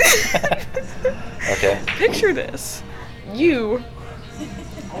 Okay. Picture this. You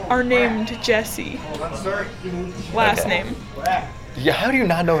are named Jesse. Last Okay. name. Yeah, how do you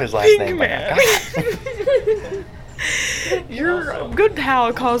not know his last Pink name? Man. God. Your good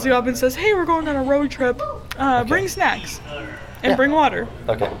pal calls you up and says, "Hey, we're going on a road trip. Bring snacks and Yeah. bring water."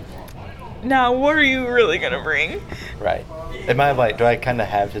 Okay. Now, what are you really gonna bring? Right. Am I like? Do I kind of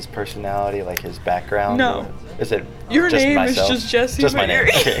have his personality, like his background? No. or Is it Your just name myself? is just Jesse. Just but my name.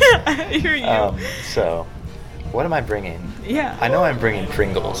 You're, Okay. you're you. So, what am I bringing? Yeah. I know I'm bringing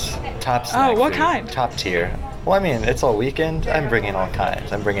Pringles. Top snack what food, kind? Top tier. Well, I mean, it's all weekend. I'm bringing all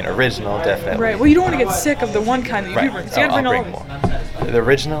kinds. I'm bringing original, definitely. Right. Well, you don't want to get sick of the one kind that you do Right. bring. So you gotta I'll bring all bring of more. them. The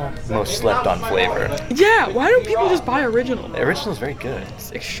original, most slept on flavor. Yeah. Why don't people just buy original? The original's very good.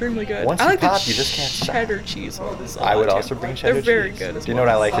 It's extremely good. Once I you like pop, the you just can't stop. cheddar cheese ones. a I would lot, also too. bring cheddar They're very cheese. good. As Do you know what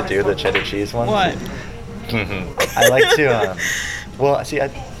I like to do? The cheddar cheese ones. What? I like to. Well, see,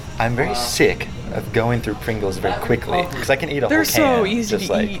 I'm very sick of going through Pringles very quickly because I can eat a They're whole can. so easy just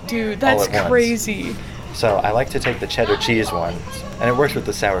to like eat, dude. all That's at once. crazy. So I like to take the cheddar cheese ones, and it works with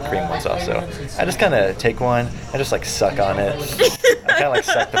the sour cream ones also. I just kind of take one and just like suck on it. I kind of like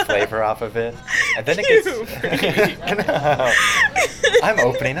suck the flavor off of it, and then it You gets. No. I'm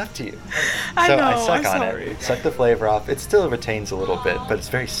opening up to you. I So know, I suck I'm on sorry. it, suck the flavor off. It still retains a little bit, but it's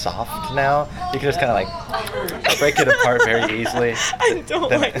very soft now. You can just kind of like break it apart very easily. I don't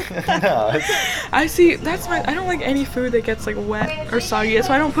Then- like that. No, I see. That's my. I don't like any food that gets like wet or soggy. That's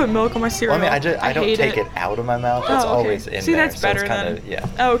why I don't put milk on my cereal. well, I mean, I don't hate take it out of my mouth. It's Oh, okay. always in See, there. that's so better it's kinda, then. Yeah.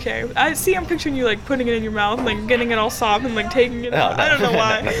 Oh, okay. I see. I'm picturing you like putting it in your mouth, and, like getting it all soft, and like taking it. No, out. no. I don't know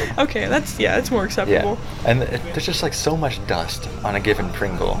why. No. Okay, that's more acceptable. Yeah. And there's just like so much dust on a given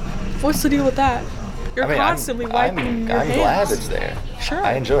Pringle. What's the deal with that? You're constantly wiping your I'm hands. glad it's there. Sure.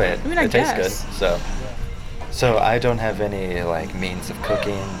 I enjoy it. I mean, I it tastes guess. good. So I don't have any like means of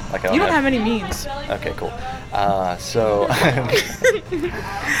cooking. Like I You don't have any means. Okay, cool. So I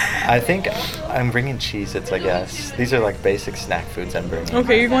think I'm bringing Cheez-Its, I guess. These are like basic snack foods I'm bringing.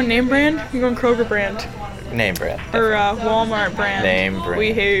 Okay, you're going name brand? You're going Kroger brand? Name brand. Or Walmart brand? Name brand.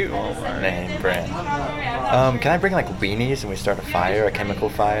 We hate Walmart. Name brand. Can I bring like weenies and we start a fire, a chemical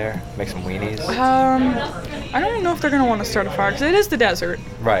fire? Make some weenies? I don't know if they're going to want to start a fire because it is the desert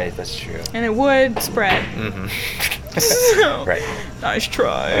Right, that's true. and it would spread. Mm-hmm. So, Right. nice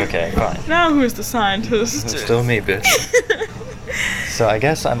try. Okay, fine. Now who's the scientist? Still me, bitch. So I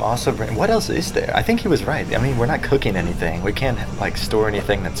guess I'm also bringing. What else is there? I think he was right. I mean, we're not cooking anything. We can't like store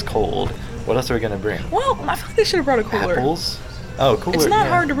anything that's cold. What else are we gonna bring? Well, I feel like they should have brought a cooler. Apples? Oh, cooler. It's not yeah.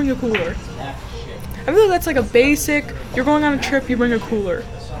 hard to bring a cooler. I feel like that's like a basic. You're going on a trip, you bring a cooler.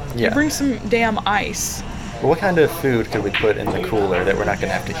 Yeah. You bring some damn ice. Well, what kind of food could we put in the cooler that we're not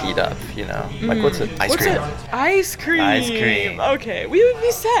gonna have to heat up? You know, like what's it? Ice cream. Ice cream. Ice cream. Okay, we would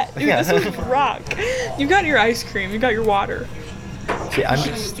be set. Dude, Yeah. this would rock. You got your ice cream. You got your water. See, I'm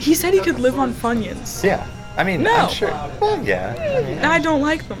just. He said he could live on Funyuns. Yeah. I mean, No. I'm sure. Well, yeah. I mean, I don't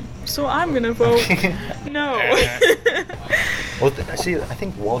like them, so I'm gonna vote no. Well, see, I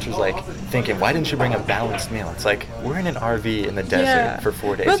think Walter's like thinking, why didn't you bring a balanced meal? It's like we're in an RV in the desert for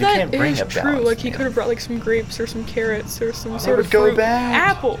 4 days. But you that can't bring is a true. balanced Like he meal. could have brought like some grapes or some carrots or some sort would of go fruit. bad.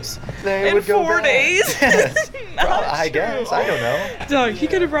 Apples. They in would go 4 bad. days. Yes. Not Well, I true. guess. I don't know. Doug, he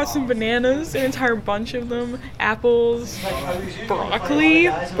could have brought some bananas, an entire bunch of them, apples, broccoli.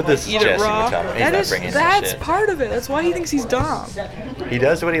 But this is Eat it Jesse raw. we're talking about. He's not bringing that That's shit. part of it. That's why he thinks he's dumb. He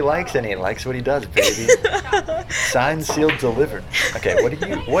does what he likes and he likes what he does, baby. Signed, sealed, delivered. Okay,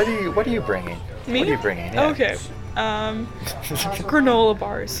 what are you bringing? Me? What are you bringing? Yeah. Okay. Granola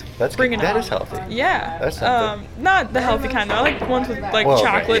bars. That's Bring good. it That on. is healthy. Yeah. That's something. Not the healthy kind. I like ones with like Well,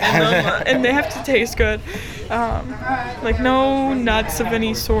 right, chocolate yeah. in them, and they have to taste good. Like no nuts of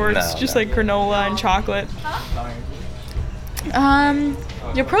any sorts, No, just no. like granola and chocolate.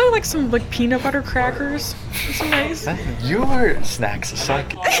 You'll probably like some like peanut butter crackers. Some nice. Your snacks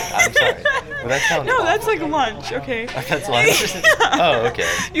suck. I'm sorry. But that sounds No, awful. that's like lunch, okay? That's lunch? Oh, okay.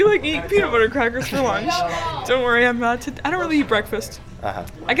 You like eat peanut butter crackers for lunch. Don't worry, I don't really eat breakfast. Uh-huh.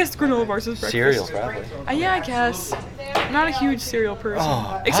 I guess granola bars is breakfast. Cereal, probably. Yeah, I guess. I'm not a huge cereal person.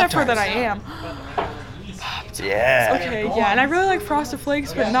 Oh, except for that I Pop-Tarts. am. Yeah. Okay, yeah, and I really like Frosted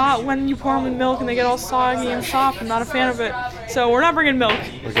Flakes, but not when you pour them in milk and they get all soggy and soft. I'm not a fan of it. So we're not bringing milk.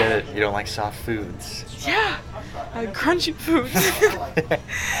 Look at it. You don't like soft foods. Yeah, crunchy foods.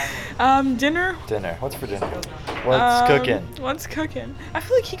 Dinner. Dinner. What's for dinner? What's cooking? What's cooking? I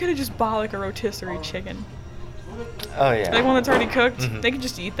feel like he could have just bought like a rotisserie chicken. Oh, yeah. Like one that's already cooked. Mhm. They could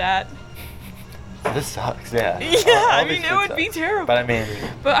just eat that. This sucks, yeah. Yeah, I mean, it would be terrible. But I mean,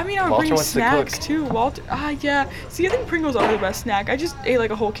 But I mean, I would Walter bring wants to snacks cook. too. Walter, yeah. See, I think Pringles are the best snack. I just ate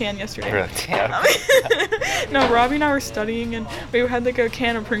like a whole can yesterday. really, yeah. No, Robbie and I were studying, and we had like a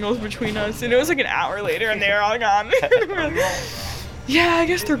can of Pringles between us, and it was like an hour later, and they were all gone. Yeah, I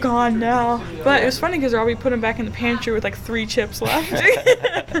guess they're gone now. But it was funny because Robbie put them back in the pantry with like 3 chips left.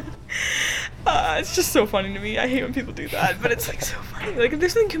 It's just so funny to me. I hate when people do that, but it's like so funny. Like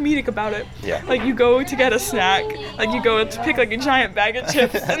there's something comedic about it. Yeah. Like you go to get a snack, like you go to pick like a giant bag of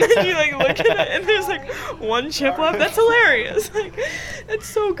chips, and then you like look at it, and there's like 1 chip left. That's hilarious. Like it's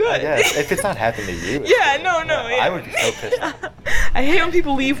so good. Yeah, if it's not happening to you. Yeah, no, yeah. I would be so pissed. I hate when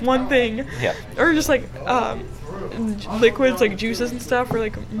people leave one thing. Yeah. Or just like liquids like juices and stuff or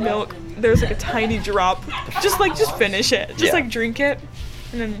like milk. There's like a tiny drop. Just finish it. Just Yeah. like drink it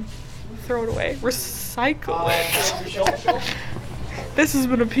and then throw it away. Recycle it. This has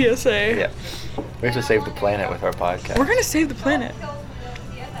been a PSA. Yeah. We have to save the planet with our podcast. We're gonna save the planet.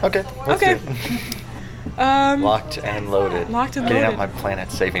 Okay. Let's Okay. do it. Locked Locked and loaded. and Getting loaded. out my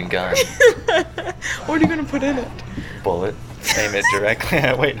planet-saving gun. What are you gonna put in it? Bullet. Aim it directly.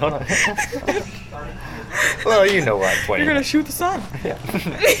 Wait, hold on. Well, you know what I'm pointing You're gonna at. shoot the sun. Yeah.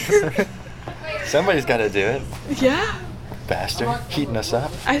 Somebody's got to do it. Yeah. Bastard. Heating us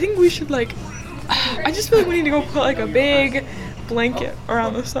up. I think we should like. I just feel like we need to go put like a big blanket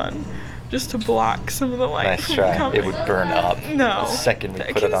around the sun, just to block some of the light Nice from try. coming. It would burn up No. the second we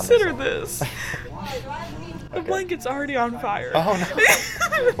put it on the Consider sun. this. The Okay. blanket's already on fire. Oh, no.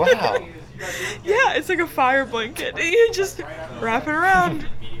 Wow. Yeah, it's like a fire blanket. You just wrap it around.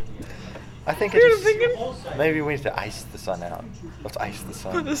 I think You know it what I'm just, thinking? maybe we need to ice the sun out. Let's ice the Put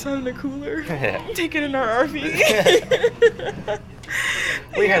sun. the sun in a cooler. Yeah. Take it in our RV.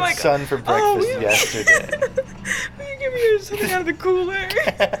 We You're had sun for breakfast yesterday. Will you give me something out of the cooler?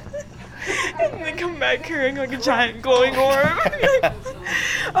 And And they come back carrying like a giant glowing orb.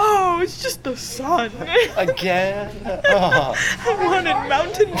 Oh, it's just the sun. Again? Oh. I wanted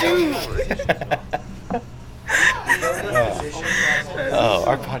Mountain Dew. Oh,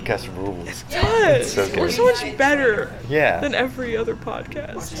 our podcast rules. Yes. It's so good. We're so much better Yeah. than every other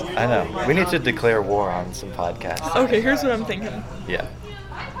podcast. I know. We need to declare war on some podcasts. Okay, here's what I'm thinking. Yeah.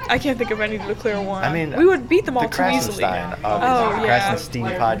 I can't think of any to declare war on. I mean, we would beat them all the too easily. Krasenstein, Oh, obviously. yeah.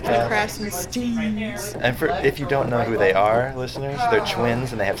 Krasenstein The podcast. Krasensteins. And for if you don't know who they are, listeners, they're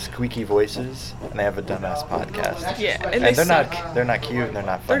twins and they have squeaky voices and they have a dumbass podcast. Yeah, and And they they're suck. not cute and they're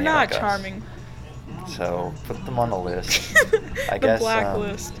not They're funny. not like us. charming. So put them on the list. I The guess.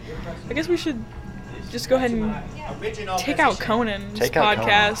 blacklist. I guess we should just go ahead and take out Conan's Take out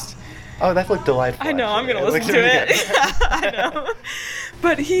podcast. Oh, that looked delightful. I know, I'm actually. gonna listen looks to really it. good. I know.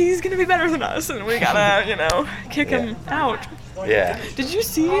 But he's gonna be better than us, and we gotta, kick him out. Yeah. Did you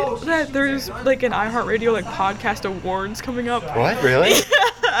see that there's like an iHeartRadio like podcast awards coming up? What? Really?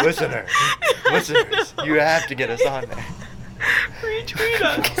 Yeah. Listeners, you have to get us on there. Retweet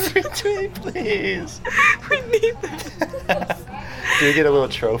us. Retweet, please. We need this. Do we get a little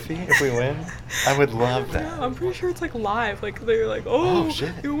trophy if we win? I would love that. Yeah, I'm pretty sure it's like live. Like they're like, oh, Oh,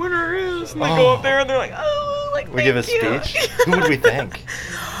 shit. your winner is, and they go Oh. up there and they're like, oh, like We give a thank you. speech. Who would we thank?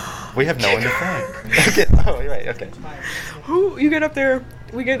 We have no one to thank. Okay. Oh, you're right. Okay. Who you get up there?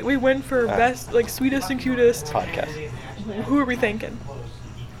 We win for best, like sweetest and cutest. Podcast. Who are we thanking?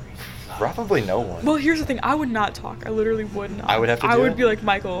 Probably no one. Well, here's the thing. I would not talk. I literally would not. I would have to I do would it? be like,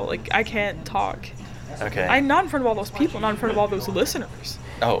 Michael, like I can't talk. Okay. I'm not in front of all those people. Not in front of all those listeners.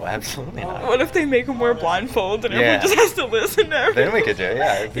 Oh, absolutely not. What if they make them wear blindfolds and Yeah. everyone just has to listen to everything? Then we could do it.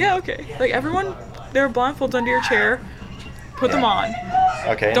 Yeah. it'd be- Yeah. Okay. Like everyone, there are blindfolds under your chair. Put them on.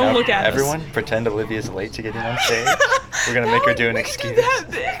 Okay. Don't now look at us. everyone, pretend Olivia's late to getting on stage. We're gonna That make her would- do an we could excuse. do that,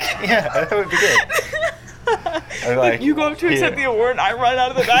 Vic. Yeah, that would be good. Or like, you go up to accept the here. award, and I run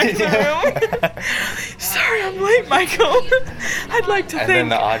out of the back of the room. Sorry, I'm late, Michael. I'd like to And thank. then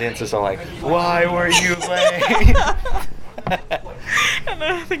the audience is all like, "Why were you late?" And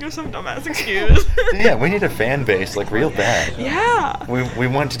then I think of some dumbass excuse. Yeah, we need a fan base like real bad. Yeah. We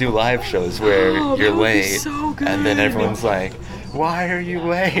want to do live shows where Oh, you're that would be late, so good. and then everyone's like, "Why are you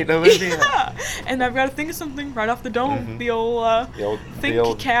late, Olivia?" Yeah. And I've got to think of something right off the dome. Mhm. The old think the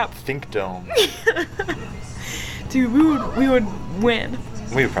old cap. Think Dome. Dude, we would win,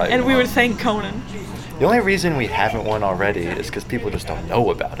 We would probably. and we win. would thank Conan. The only reason we haven't won already is because people just don't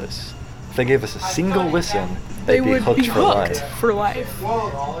know about us. If they gave us a single listen, They they'd be would hooked be for hooked life. for life,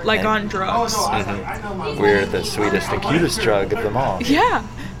 like And- on drugs. We're the sweetest and cutest drug of them all. Yeah.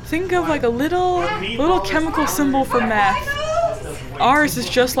 Think of like a little chemical symbol for meth. Ours is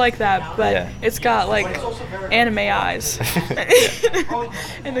just like that, but Yeah. it's got like anime eyes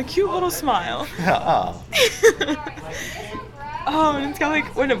and a cute little smile. Oh. Oh, and it's got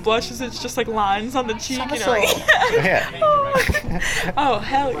like when it blushes, it's just like lines on the cheek. Like, Yeah. Oh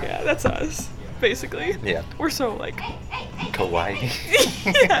hell yeah, that's us, basically. Yeah. We're so like, Kawaii.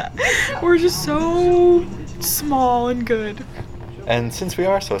 yeah, we're just so small and good. And since we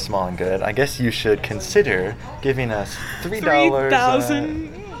are so small and good, I guess you should consider giving us $3.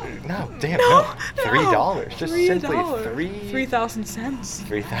 3,000. No, damn, No, no. $3. Just simply $3. 3,000 cents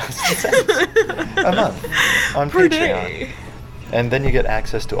 3,000 cents a month on per Patreon. day. And then you get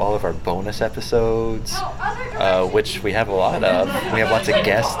access to all of our bonus episodes, which we have a lot of. We have lots of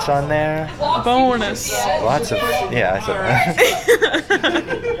guests on there. Bonus. Lots of, yeah, I said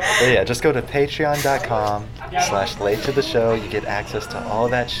But yeah, just go to patreon.com/late to the show. You get access to all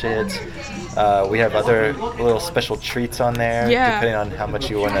that shit. We have other little special treats on there, Yeah. depending on how much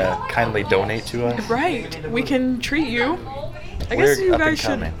you want to kindly donate to us. Right. We can treat you. I We're guess you up and guys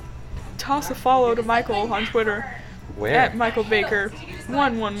should coming. toss a follow to Michael on Twitter. Where? At Michael Baker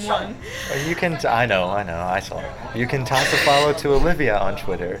 111. You can, I know, I saw it. You can toss a follow to Olivia on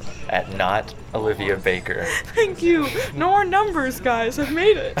Twitter at not Olivia Baker. Thank you. No more numbers, guys. I've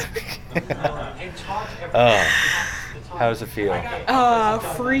made it. How does it feel?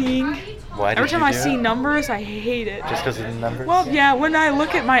 Freeing. Why Every did you time I do see it? numbers, I hate it. Just because of the numbers? Well, yeah, when I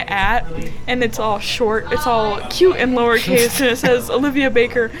look at my and it's all short, it's all cute and lowercase, and it says Olivia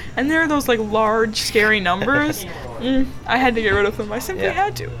Baker, and there are those like large, scary numbers. I had to get rid of them. I simply Yeah.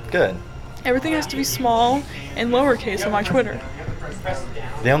 had to. Good. Everything has to be small and lowercase on my Twitter.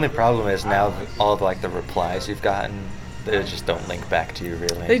 The only problem is now all of like the replies you've gotten, they just don't link back to you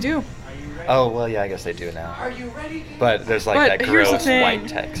really. They do. Oh, well, yeah, I guess they do now. But there's like But that here's the gross thing. white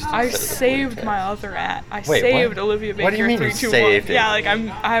text. I instead of the blue saved text. my other Wait, saved what? Olivia Baker What do you mean you 321. saved it? Yeah, like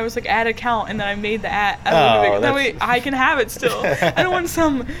I was like add account and then I made the at Oh, Olivia Baker. That that's- way I can have it still. I don't want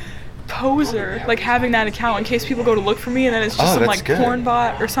some poser, like having that account in case people go to look for me and then it's just Oh, some that's like good. porn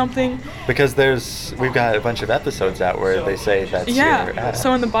bot or something. Because we've got a bunch of episodes out where they say that's your Yeah. ad.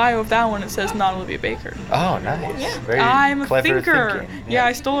 So in the bio of that one it says not Olivia Baker. Oh, nice. Very I'm a clever thinker. thinking. Yeah,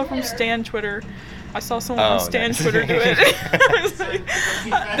 I stole it from Stan Twitter. I saw someone Oh, on Stan nice. Twitter do it. I was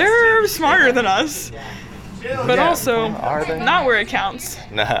like, they're smarter than us, but Yeah, also are they? not where it counts.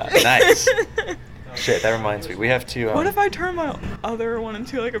 Nah, nice. Shit, that reminds me. We have to. What if I turn my other one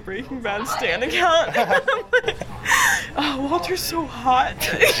into like a Breaking Bad Stan account? Oh, Walter's so hot.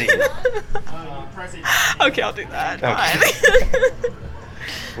 Okay, I'll do that. Okay. Fine.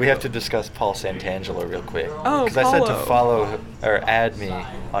 We have to discuss Paul Santangelo real quick. Oh, Because I said to Paulo. follow or add me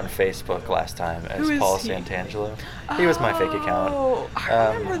on Facebook last time as Who is Paul he? Santangelo. He was my fake account. Oh,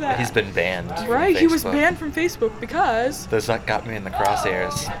 I remember that. He's been banned. from Right, he was Facebook. banned from Facebook because Those that got me in the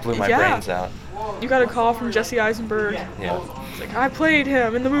crosshairs, blew my Yeah. brains out. you got a call from Jesse Eisenberg. Yeah. It's like, I played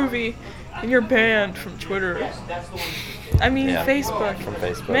him in the movie, and you're banned from Twitter. I mean, Yeah, Facebook. from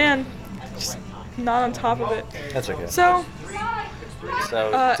Facebook. Man, just not on top of it. That's okay. So,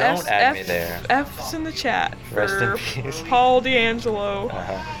 don't add me there. F's in the chat Rest in for peace. Paul D'Angelo.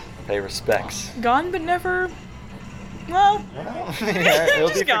 Uh-huh. Pay respects. Gone but never. Well, Well, yeah, it'll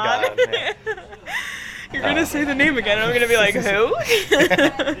just be gone. forgotten. Yeah. You're gonna say the name again, and I'm gonna be like, who?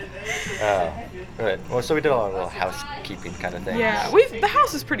 Good. Well, so we did all our little housekeeping kind of things. Yeah, the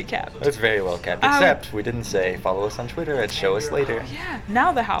house is pretty kept. It's very well kept, except we didn't say follow us on Twitter at Show Us Later. Yeah,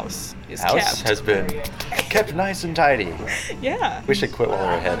 now the house is House kept. has been kept nice and tidy. Yeah. We should quit while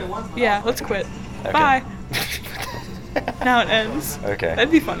we're ahead. Yeah, let's quit. Okay. Bye. Now it ends. Okay.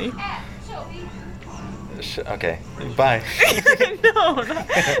 That'd be funny. Okay. Bye. No,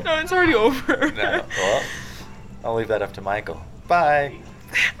 it's already over. No. Well, I'll leave that up to Michael. Bye.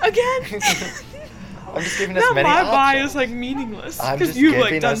 Again? I'm just giving us Now many my options. bye is like meaningless. I'm Because just you've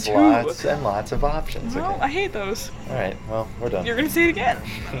giving like done us two. lots and lots of options. No, Okay. I hate those. All right. Well, we're done. You're gonna say it again.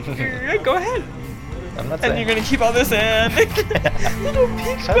 Go ahead. I'm not And saying. you're gonna keep all this in. Little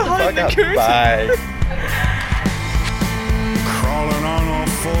peeks Shut the behind fuck the up. curtain. Bye. Crawling on